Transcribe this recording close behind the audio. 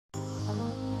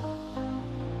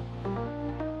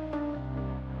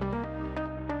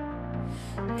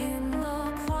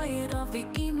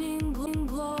the evening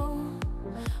glow,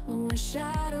 when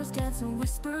shadows dance and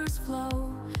whispers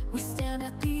flow, we stand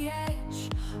at the edge,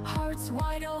 hearts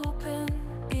wide open.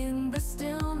 In the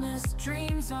stillness,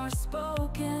 dreams are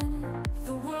spoken.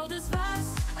 The world is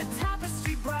vast, a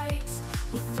tapestry bright,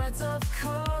 with threads of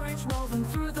courage woven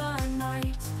through the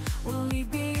night. We'll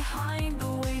leave behind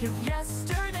the weight of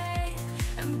yesterday,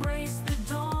 embrace the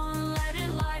dawn, let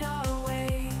it light our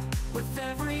way. With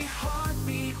every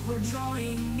heartbeat we're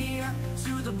drawing near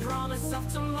to the promise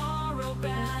of tomorrow,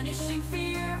 banishing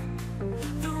fear.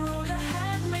 The road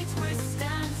ahead may twist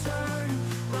and turn,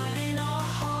 but in our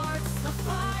hearts the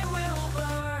fire will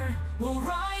burn. We'll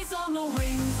rise on the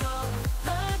wings of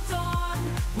the dawn.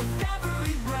 With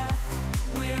every breath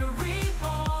we're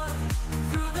reborn.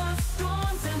 Through the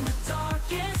storms and the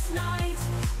darkest night,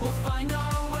 we'll find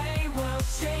our way, we'll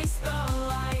chase the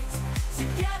light.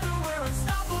 Together we're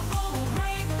unstoppable, we'll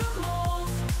break the mold.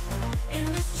 In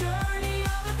this journey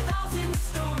of 1,000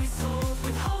 stories told,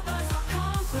 with hope as our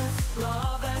compass,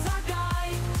 love as our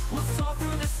guide, we'll soar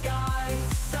through the sky,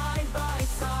 side by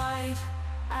side.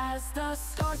 As the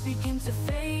stars begin to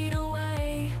fade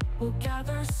away, we'll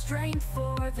gather strength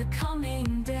for the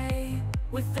coming day.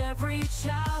 With every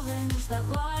challenge that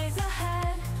lies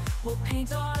ahead, we'll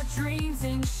paint our dreams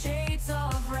in shades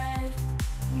of red.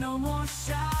 No more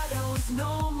shadows,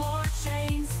 no more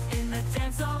chains. In the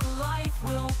dance of life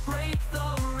we'll break the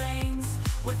reins.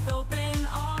 With open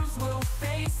arms we'll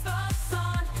face the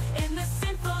sun. In the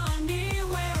symphony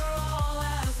we're all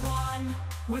as one.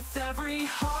 With every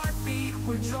heartbeat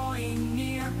we're drawing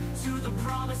near to the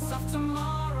promise of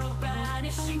tomorrow,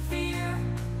 banishing fear.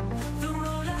 The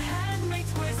road ahead may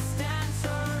twist and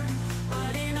turn,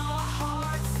 but in our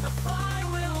hearts the fire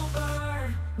will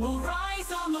burn. We'll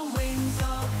rise on the wings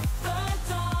of the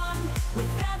dawn.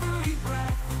 With every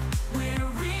breath we're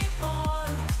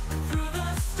reborn. Through the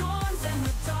storms and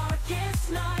the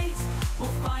darkest night,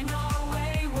 we'll find our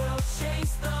way, we'll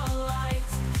chase the light.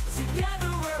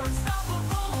 Together we're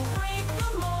unstoppable, we'll break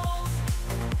the mold.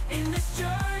 In this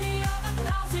journey of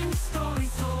 1,000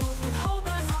 stories told, with hope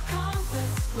as our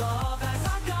compass, love as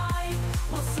our guide,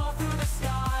 we'll soar through the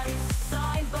skies,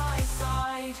 side by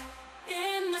side.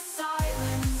 In the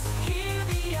silence, hear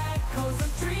the echoes of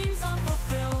dreams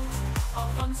unfulfilled,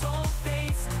 of untold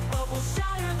fates, but we'll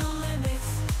shatter the limits.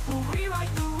 We'll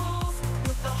rewrite the rules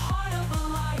with the heart of a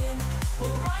lion.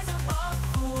 We'll rise above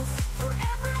fools. For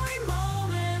every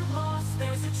moment lost,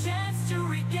 there's a chance to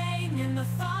regain. In the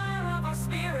fire of our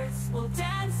spirits, we'll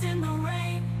dance in the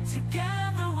rain.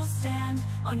 Together we'll stand,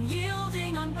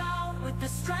 unyielding, unbowed. With the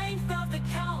strength of the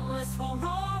countless, we'll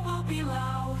roar, we'll be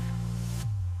loud.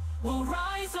 We'll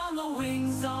rise on the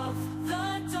wings of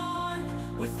the dawn.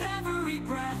 With every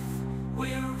breath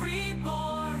we're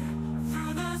reborn.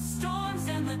 Through the storms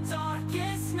and the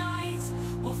darkest nights,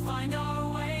 we'll find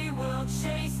our way, we'll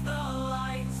chase the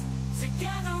light.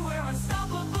 Together we're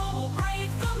unstoppable, we'll break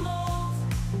the mold.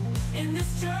 In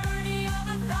this journey of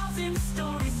 1,000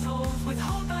 stories told, with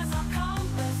hope as our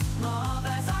compass, love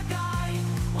as our guide,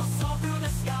 we'll soar through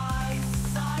the skies,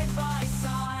 side by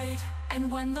side.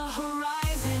 And when the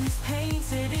horizon is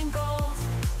painted in gold,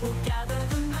 we'll gather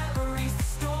the memories, the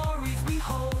stories we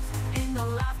hold. In the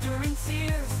laughter and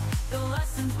tears, the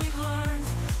lessons we've learned.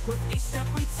 With each step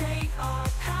we take, our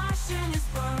passion is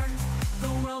burned.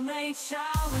 The world may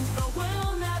challenge, but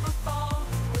we'll never fall.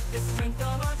 With the strength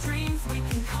of our dreams, we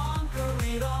can conquer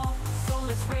it all. So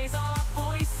let's raise our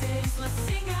voices, let's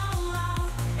sing out loud.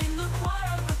 In the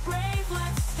choir of the brave,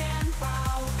 let's stand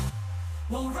proud.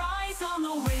 We'll rise on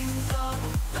the wings of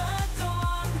the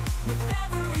dawn. With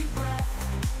every breath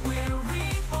we're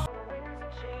reborn. Winds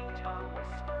change are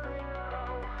whispering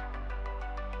low.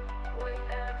 With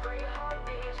every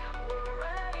heartbeat we're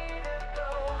ready to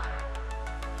go.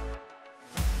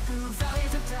 Through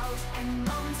valleys of doubt and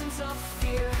mountains of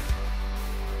fear,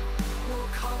 we'll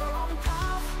carve our own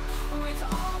path with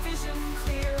our vision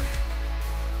clear.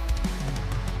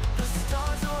 The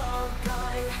stars are our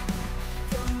guide,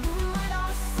 the moonlight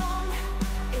our song.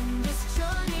 In this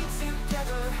journey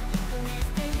together,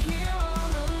 we've been here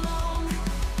all along.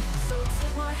 So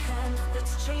take my hand,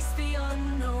 let's chase the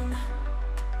unknown.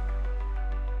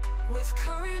 With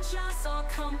courage as our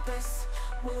compass,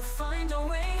 we'll find a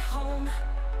way home.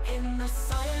 In the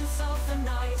silence of the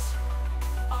night,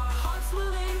 our hearts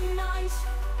will ignite.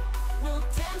 We'll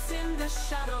dance in the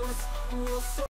shadows, we'll soar.